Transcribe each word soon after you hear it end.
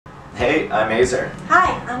Hey, I'm Azor.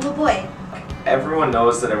 Hi, I'm Wambui. Everyone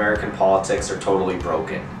knows that American politics are totally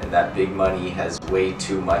broken and that big money has way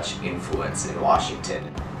too much influence in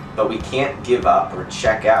Washington. But we can't give up or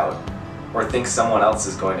check out or think someone else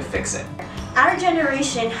is going to fix it. Our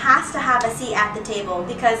generation has to have a seat at the table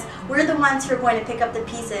because we're the ones who are going to pick up the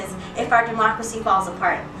pieces if our democracy falls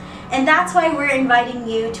apart. And that's why we're inviting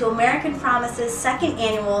you to American Promise's second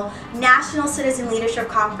annual National Citizen Leadership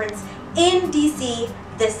Conference in DC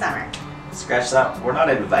this summer. Scratch that, we're not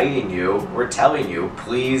inviting you, we're telling you,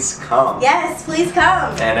 please come. Yes, please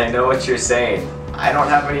come. And I know what you're saying, I don't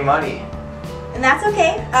have any money. And that's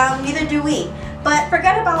okay, neither do we. But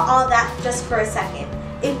forget about all that just for a second.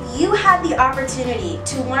 If you had the opportunity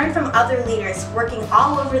to learn from other leaders working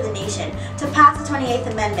all over the nation to pass the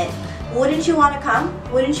 28th Amendment, wouldn't you want to come?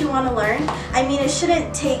 Wouldn't you want to learn? I mean, it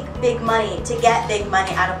shouldn't take big money to get big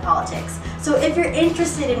money out of politics. So if you're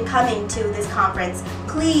interested in coming to this conference,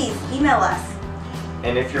 please email us.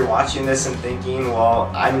 And if you're watching this and thinking,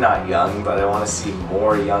 well, I'm not young, but I want to see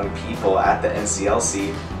more young people at the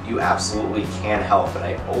NCLC, you absolutely can help. And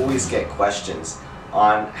I always get questions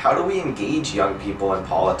on how do we engage young people in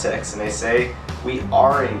politics? And I say, we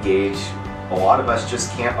are engaged. A lot of us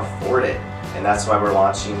just can't afford it. And that's why we're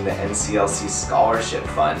launching the NCLC Scholarship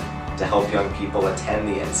Fund to help young people attend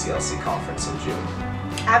the NCLC conference in June.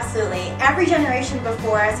 Absolutely. Every generation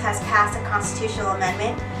before us has passed a constitutional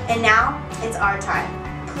amendment, and now it's our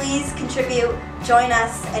time. Please contribute, join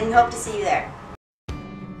us, and we hope to see you there.